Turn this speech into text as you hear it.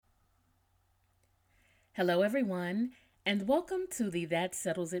Hello, everyone, and welcome to the That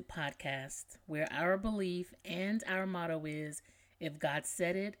Settles It podcast, where our belief and our motto is if God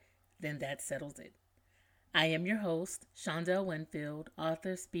said it, then that settles it. I am your host, Shondell Winfield,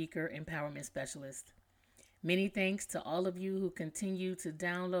 author, speaker, empowerment specialist. Many thanks to all of you who continue to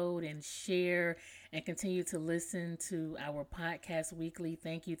download and share and continue to listen to our podcast weekly.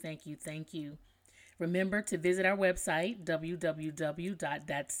 Thank you, thank you, thank you. Remember to visit our website,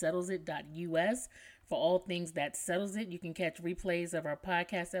 www.thatsettlesit.us, for all things that settles it. You can catch replays of our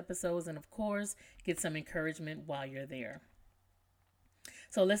podcast episodes and, of course, get some encouragement while you're there.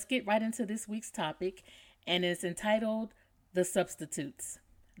 So let's get right into this week's topic, and it's entitled The Substitutes.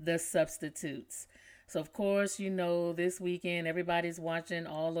 The Substitutes. So, of course, this weekend everybody's watching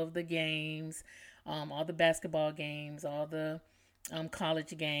all of the games, all the basketball games, all the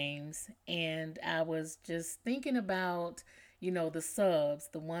college games. And I was just thinking about, the subs,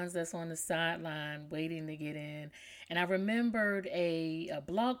 the ones that's on the sideline waiting to get in. And I remembered a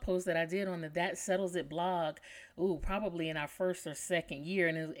blog post that I did on the That Settles It blog, probably in our first or second year.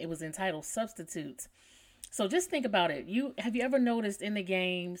 And it was entitled Substitutes. So just think about it. Have you ever noticed in the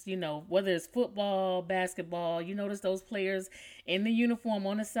games, whether it's football, basketball, you notice those players in the uniform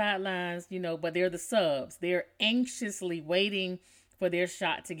on the sidelines, but they're the subs. They're anxiously waiting for their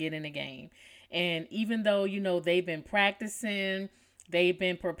shot to get in the game. And even though, they've been practicing, they've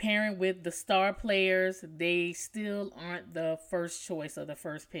been preparing with the star players, they still aren't the first choice or the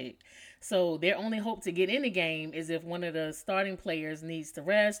first pick. So their only hope to get in the game is if one of the starting players needs to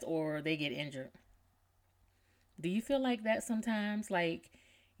rest or they get injured. Do you feel like that sometimes? Like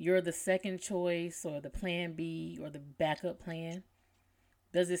you're the second choice or the plan B or the backup plan?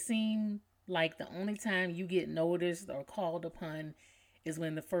 Does it seem like the only time you get noticed or called upon is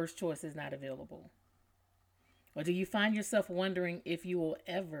when the first choice is not available? Or do you find yourself wondering if you will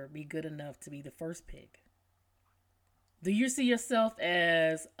ever be good enough to be the first pick? Do you see yourself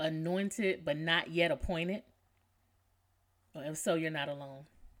as anointed but not yet appointed? Well, if so, you're not alone.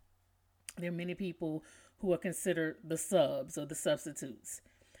 There are many people who are considered the subs or the substitutes.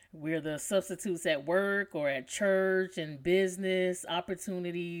 We're the substitutes at work or at church and business,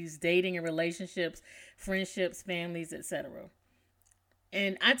 opportunities, dating and relationships, friendships, families, etc.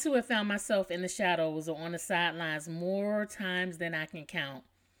 And I too have found myself in the shadows or on the sidelines more times than I can count.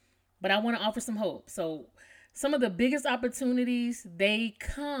 But I want to offer some hope. So some of the biggest opportunities, they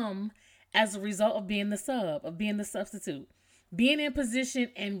come as a result of being the sub, of being the substitute. Being in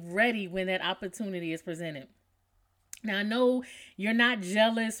position and ready when that opportunity is presented. Now, I know you're not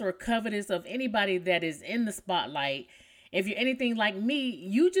jealous or covetous of anybody that is in the spotlight. If you're anything like me,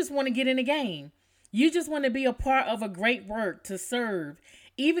 you just want to get in the game. You just want to be a part of a great work to serve,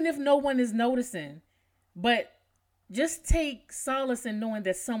 even if no one is noticing. But just take solace in knowing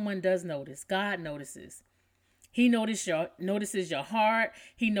that someone does notice. God notices. He notices your heart.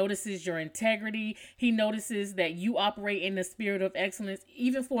 He notices your integrity. He notices that you operate in the spirit of excellence,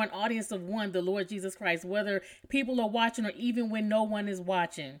 even for an audience of one, the Lord Jesus Christ, whether people are watching or even when no one is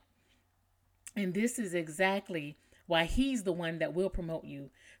watching. And this is exactly why he's the one that will promote you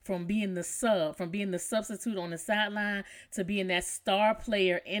from being the substitute on the sideline to being that star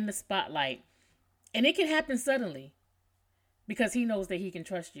player in the spotlight. And it can happen suddenly because he knows that he can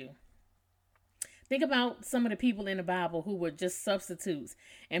trust you. Think about some of the people in the Bible who were just substitutes,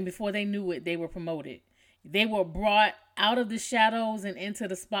 and before they knew it, they were promoted. They were brought out of the shadows and into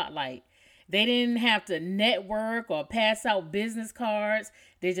the spotlight. They didn't have to network or pass out business cards.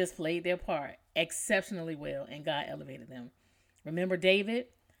 They just played their part exceptionally well, and God elevated them. Remember David?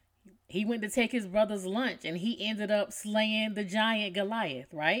 He went to take his brother's lunch, and he ended up slaying the giant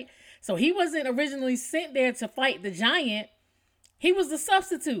Goliath, right? So he wasn't originally sent there to fight the giant. He was the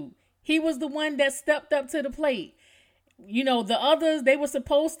substitute. He was the one that stepped up to the plate. The others, they were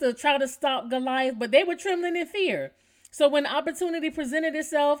supposed to try to stop Goliath, but they were trembling in fear. So when the opportunity presented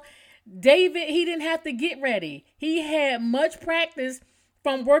itself, David, he didn't have to get ready. He had much practice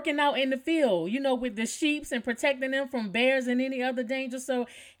from working out in the field, with the sheep and protecting them from bears and any other danger. So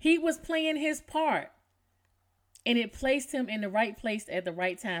he was playing his part. And it placed him in the right place at the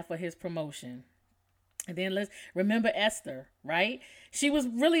right time for his promotion. And then let's remember Esther, right? She was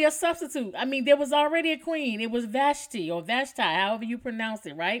really a substitute. I mean, there was already a queen. It was Vashti or Vashti, however you pronounce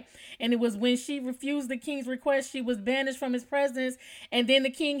it, right? And it was when she refused the king's request, she was banished from his presence. And then the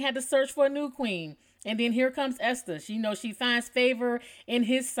king had to search for a new queen. And then here comes Esther. She finds favor in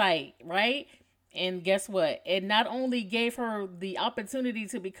his sight, right? And guess what? It not only gave her the opportunity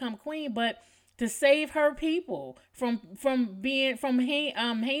to become queen, but to save her people from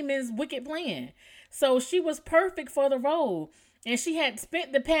Haman's wicked plan. So she was perfect for the role. And she had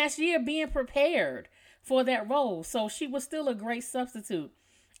spent the past year being prepared for that role. So she was still a great substitute.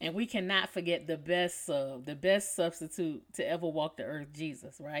 And we cannot forget the best substitute to ever walk the earth,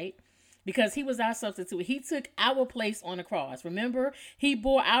 Jesus, right? Because he was our substitute. He took our place on the cross. Remember, he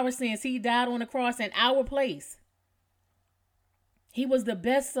bore our sins. He died on the cross in our place. He was the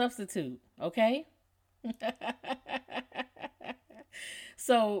best substitute, okay?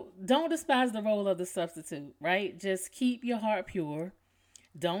 So don't despise the role of the substitute, right? Just keep your heart pure.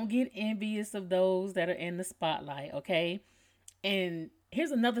 Don't get envious of those that are in the spotlight, okay? And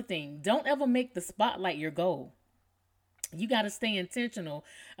here's another thing. Don't ever make the spotlight your goal. You got to stay intentional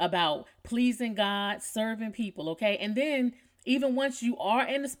about pleasing God, serving people, okay? And then even once you are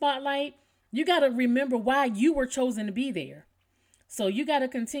in the spotlight, you got to remember why you were chosen to be there. So you got to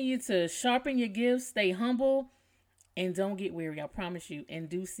continue to sharpen your gifts, stay humble, and don't get weary. I promise you, in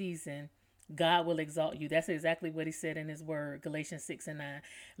due season, God will exalt you. That's exactly what he said in his word, Galatians 6:9.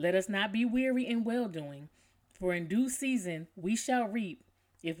 Let us not be weary in well-doing, for in due season we shall reap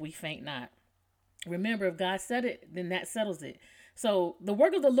if we faint not. Remember, if God said it, then that settles it. So the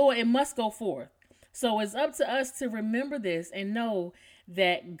work of the Lord, it must go forth. So it's up to us to remember this and know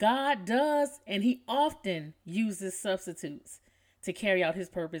that God does, and he often uses substitutes to carry out his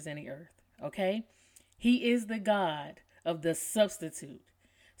purpose in the earth. Okay? He is the God of the substitute.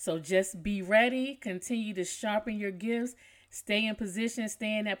 So just be ready, continue to sharpen your gifts, stay in position,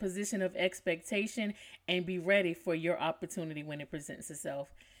 stay in that position of expectation, and be ready for your opportunity when it presents itself.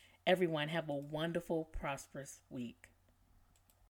 Everyone, have a wonderful, prosperous week.